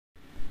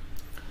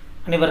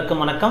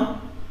அனைவருக்கும் வணக்கம்.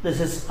 This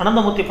is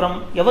Anandamurthy from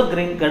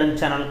Evergreen Garden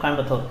Channel,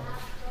 Coimbatore.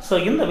 So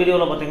இந்த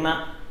வீடியோவில் பார்த்தீங்கன்னா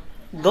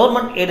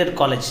கவர்மெண்ட் எய்டட்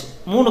காலேஜ்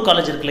 3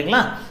 காலேஜ் இருக்கு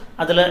இல்லைங்களா,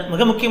 அதில்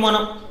மிக முக்கியமான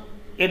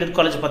எய்டட்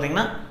காலேஜ்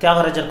பார்த்தீங்கன்னா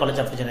Thyagarajar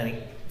college of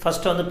engineering.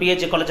 First வந்து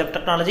PHC college of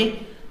technology,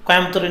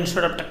 Coimbatore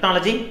institute of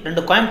technology,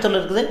 2 கோயம்புத்தூரில்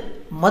இருக்குது.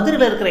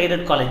 மதுரையில் இருக்கிற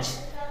aided college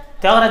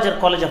Thyagarajar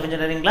college of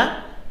இன்ஜினியரிங்கில்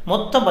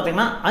மொத்தம்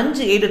பார்த்தீங்கன்னா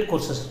 5 எய்டட்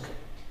கோர்சஸ் இருக்குது.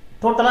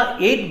 டோட்டலாக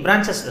 8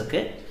 பிரான்ச்சஸ்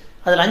இருக்குது.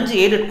 அதில் 5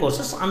 எய்டட்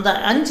கோர்சஸ். அந்த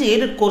 5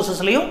 எய்டட்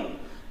கோர்சஸ்லையும்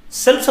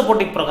செல்ஃப்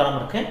சப்போர்ட்டிங் ப்ரோக்ராம்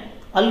இருக்குது.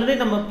 ஆல்ரெடி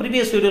நம்ம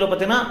ப்ரீவியஸ் வீடியோவில்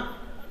பார்த்தீங்கன்னா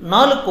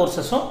 4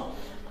 கோர்சஸும்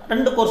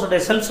 2 கோர்ஸோடைய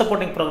செல்ஃப்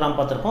சப்போர்ட்டிங் ப்ரோக்ராம்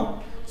பார்த்துருக்கோம்.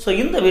 ஸோ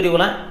இந்த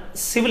வீடியோவில்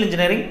civil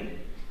engineering,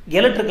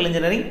 electrical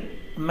engineering,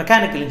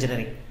 mechanical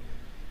engineering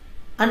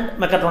and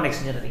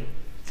mechatronics engineering.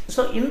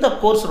 So இந்த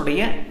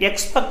கோர்ஸுடைய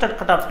எக்ஸ்பெக்டட்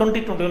கட் ஆஃப்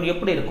 2021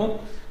 எப்படி இருக்கும்,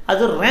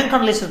 அது ரேங்க்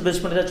அனலைசிஸ்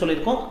பேஸ் பண்ணி தான்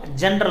சொல்லியிருக்கோம்.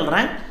 General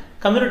rank,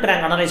 community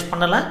rank analyse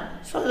பண்ணலை.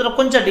 ஸோ இதில்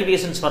கொஞ்சம்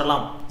டிவியேஷன்ஸ்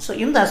வரலாம். ஸோ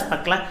இந்த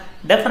ஆஸ்பெக்டில்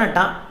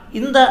டெஃபினட்டாக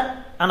இந்த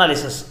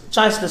அனாலிசிஸ்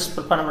சாய்ஸ் லிஸ்ட்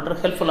ப்ரிப்பேர்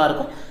பண்ணுறது ஹெல்ப்ஃபுல்லாக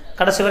இருக்கும்.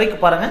 கடைசி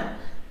வரைக்கும் பாருங்கள்.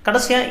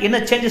 கடைசியாக என்ன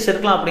சேஞ்சஸ்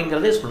இருக்கலாம்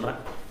அப்படிங்கிறதே சொல்கிறேன்.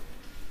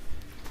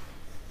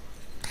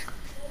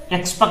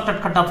 Expected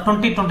cut off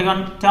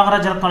 2021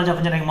 Thyagarajar college of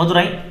engineering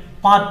Madurai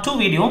part 2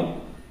 video.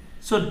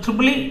 So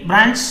triple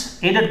branch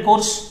aided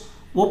course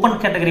open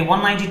category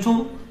 192,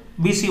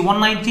 BC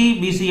 190,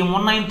 BCM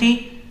 190,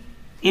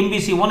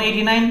 MBC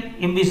 189,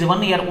 MBC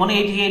 1 year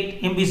 188,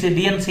 MBC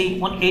DNC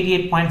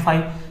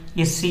 188.5,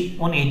 SC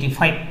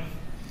 185.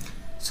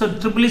 So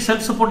triple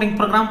self-supporting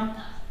program,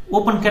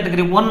 open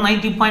category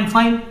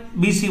 190.5,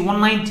 BC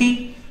 190,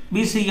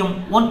 BCM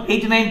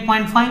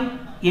 189.5,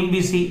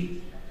 MBC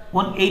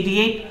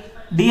 188,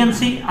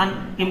 DNC and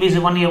MBC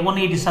 1 year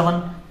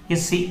 187,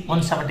 SC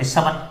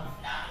 177.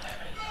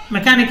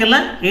 Mechanical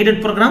aided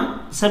program,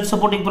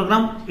 self-supporting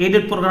program,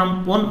 aided program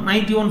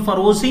 191 for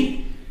OC,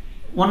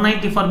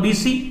 190 for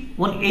BC,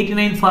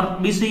 189 for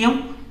BCM,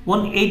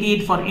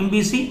 188 for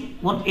MBC,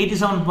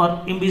 187 for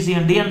MBC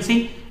and DNC,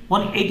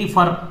 180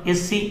 for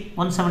SC,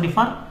 170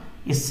 for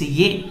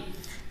SCA.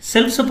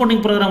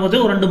 Self-supporting program வந்து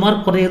ஒரு 2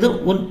 mark குறையுது.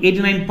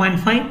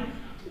 189.5,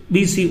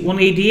 BC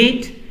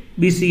 188,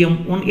 BCM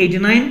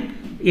 189,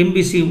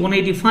 MBC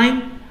 185,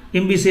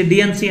 MBC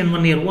DNC and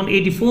 1 year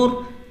 184,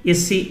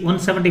 SC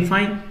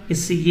 175,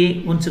 SCA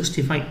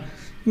 165.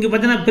 இங்கே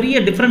பார்த்தீங்கன்னா பெரிய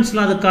difference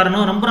இல்லாத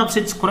காரணம் number of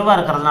seeds குறைவாக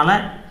இருக்கிறதுனால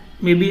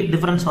மேபி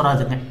டிஃப்ரென்ஸ்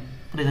வராதுங்க.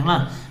 புரியுதுங்களா?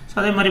 ஸோ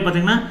அதே மாதிரி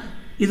பார்த்தீங்கன்னா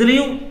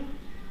இதுலேயும்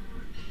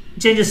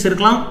சேஞ்சஸ்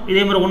இருக்கலாம்.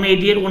 இதே மாதிரி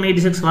 188,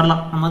 186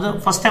 வரலாம். நம்ம வந்து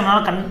ஃபஸ்ட் டைம்னால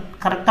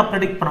கரெக்டாக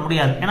ப்ரெடிக்ட் பண்ண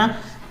முடியாது. ஏன்னா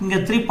இங்கே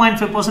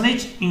 3.5%,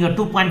 இங்கே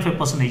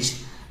 2.5%.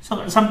 ஸோ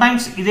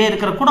சம்டைம்ஸ் இதே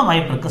இருக்கிற கூட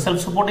வாய்ப்பு இருக்குது.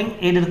 செல்ஃப் சப்போர்ட்டிங்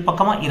எய்டட்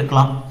பக்கமாக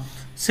இருக்கலாம்.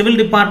 Civil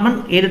department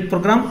aided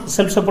program,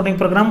 self supporting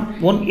program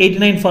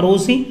 189 for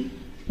OC,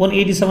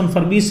 187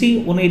 for BC,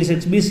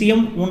 186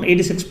 BCM,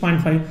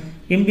 186.5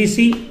 MBC,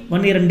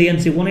 1 year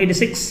DNC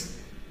 186,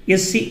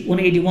 SC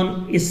 181,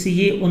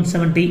 SCA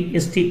 170,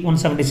 ST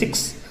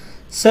 176.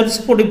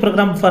 Self-supporting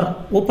program for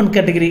open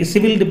category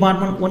civil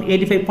department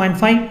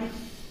 185.5,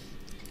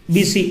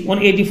 BC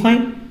 185,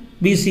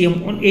 BCM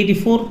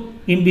 184,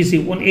 MBC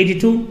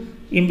 182,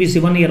 MBC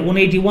 1 year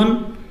 181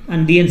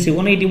 and DNC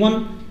 181,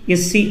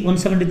 SC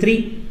 173,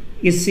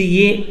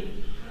 SCA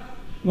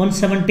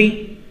 170,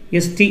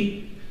 ST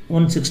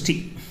 160.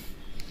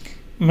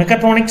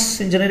 Mechatronics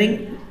engineering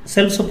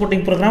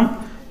self-supporting program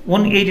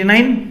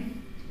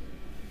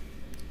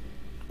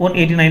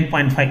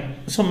 189.5.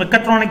 So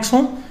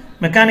மெக்கட்ரானிக்ஸும்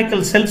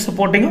mechanical self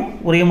சப்போர்ட்டிங்கும்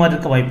ஒரே மாதிரி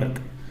இருக்க வாய்ப்பு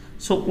இருக்குது.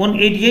 So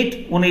 188,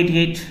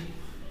 188,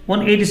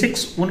 186,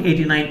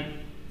 189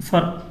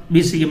 for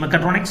BCA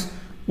mechatronics,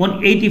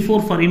 184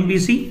 for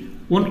MBC,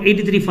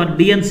 183 for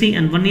DNC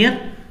and 1 year,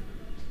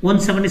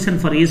 177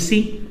 for SC,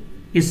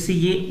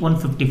 SCA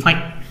 155.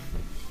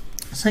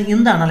 So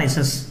இந்த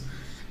analysis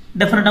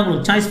டெஃபினட்டாக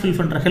உங்களுக்கு choice fill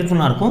பண்ணுற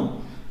ஹெல்ப்ஃபுல்லாக இருக்கும்.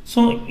 ஸோ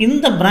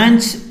இந்த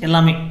பிரான்ச்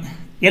எல்லாமே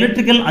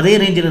எலக்ட்ரிக்கல் அதே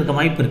ரேஞ்சில் இருக்க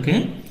வாய்ப்பு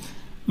இருக்குது.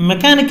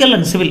 மெக்கானிக்கல்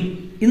அண்ட் சிவில்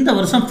இந்த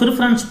வருஷம்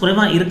ப்ரிஃபரன்ஸ்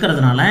குறைவாக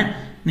இருக்கிறதுனால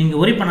நீங்கள்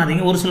ஒரி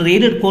பண்ணாதீங்க. ஒரு சிலர்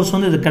எய்டட் கோர்ஸ்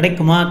வந்து இது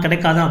கிடைக்குமா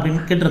கிடைக்காதா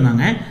அப்படின்னு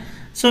கேட்டிருந்தாங்க.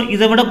 ஸோ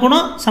இதை விட கூட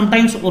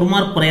சம்டைம்ஸ் ஒரு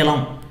மார்க்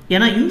குறையலாம்.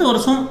 ஏன்னா இந்த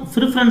வருஷம்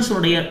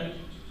ப்ரிஃபரன்ஸுடைய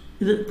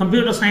இது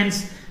computer science,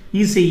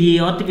 ECE,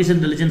 artificial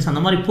intelligence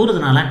அந்த மாதிரி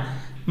போகிறதுனால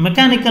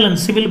mechanical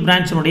and civil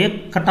பிரான்ச்சினுடைய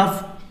cut off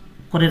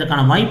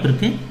குறையிறதுக்கான வாய்ப்பு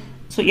இருக்குது.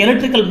 So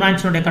electrical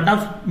பிரான்ச்சினுடைய cut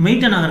off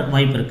maintain ஆகிறதுக்கு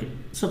வாய்ப்பு இருக்குது.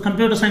 So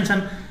computer science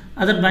and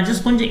other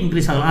branches கொஞ்சம்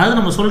இன்க்ரீஸ் ஆகலாம். அதாவது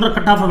நம்ம சொல்கிற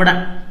கட் ஆஃபை விட,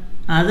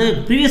 அது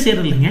ப்ரீவியஸ்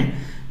இயர் இல்லைங்க,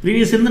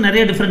 ப்ரீவியஸ் இருந்து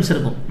நிறைய டிஃப்ரென்ஸ்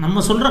இருக்கும்.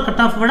 நம்ம சொல்கிற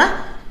கட் ஆஃப் விட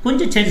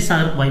கொஞ்சம் சேஞ்சஸ்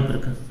ஆகிறதுக்கு வாய்ப்பு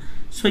இருக்குது.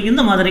 ஸோ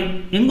இந்த மாதிரி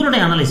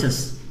எங்களுடைய அனாலிசிஸ்,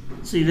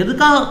 ஸோ இது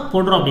எதுக்காக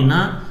போடுறோம் அப்படின்னா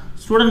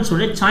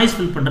ஸ்டூடெண்ட்ஸோடைய சாய்ஸ்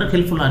ஃபில் பண்ணுறதுக்கு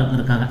ஹெல்ப்ஃபுல்லாக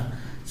இருக்கிறதுக்காக.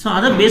 ஸோ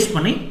அதை பேஸ்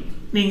பண்ணி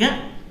நீங்கள்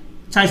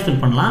சாய்ஸ்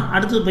ஃபில் பண்ணலாம்.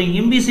 அடுத்து இப்போ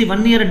MBC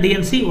 1 year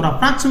DNC ஒரு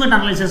அப்ராக்சிமேட்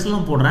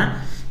அனாலிசிஸ்லாம் போடுறேன்.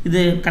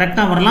 இது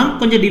கரெக்டாக வரலாம்,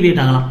 கொஞ்சம்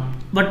டிவியேட் ஆகலாம்.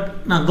 பட்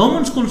நான்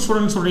கவர்மெண்ட் ஸ்கூல்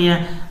ஸ்டூடெண்ட்ஸுடைய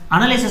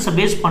அனாலிசிஸை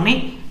பேஸ் பண்ணி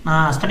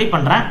நான் ஸ்டடி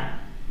பண்ணுறேன்.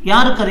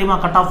 யாருக்கு அதிகமாக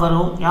கட் ஆஃப்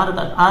வரும்,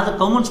 யாருக்கு, அதாவது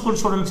கவர்மெண்ட் ஸ்கூல்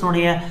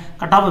ஸ்டூடெண்ட்ஸுடைய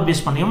கட் ஆஃபை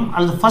பேஸ் பண்ணியும்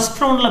அல்லது ஃபஸ்ட்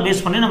ரவுண்டில்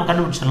பேஸ் பண்ணி நம்ம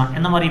கண்டுபிடிச்சிடலாம்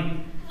என்ன மாதிரி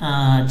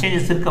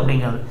சேஞ்சஸ் இருக்குது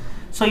அப்படிங்கிறது.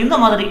 ஸோ இந்த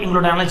மாதிரி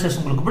எங்களோட அனாலிசிஸ்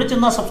உங்களுக்கு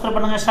பிடிச்சிருந்தா சப்ஸ்கிரைப்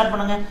பண்ணுங்கள், ஷேர்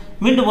பண்ணுங்கள்.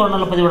 மீண்டும் ஒரு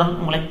நல்ல பதிவுடன்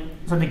உங்களை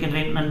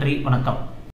சந்திக்கின்றேன். நன்றி, வணக்கம்.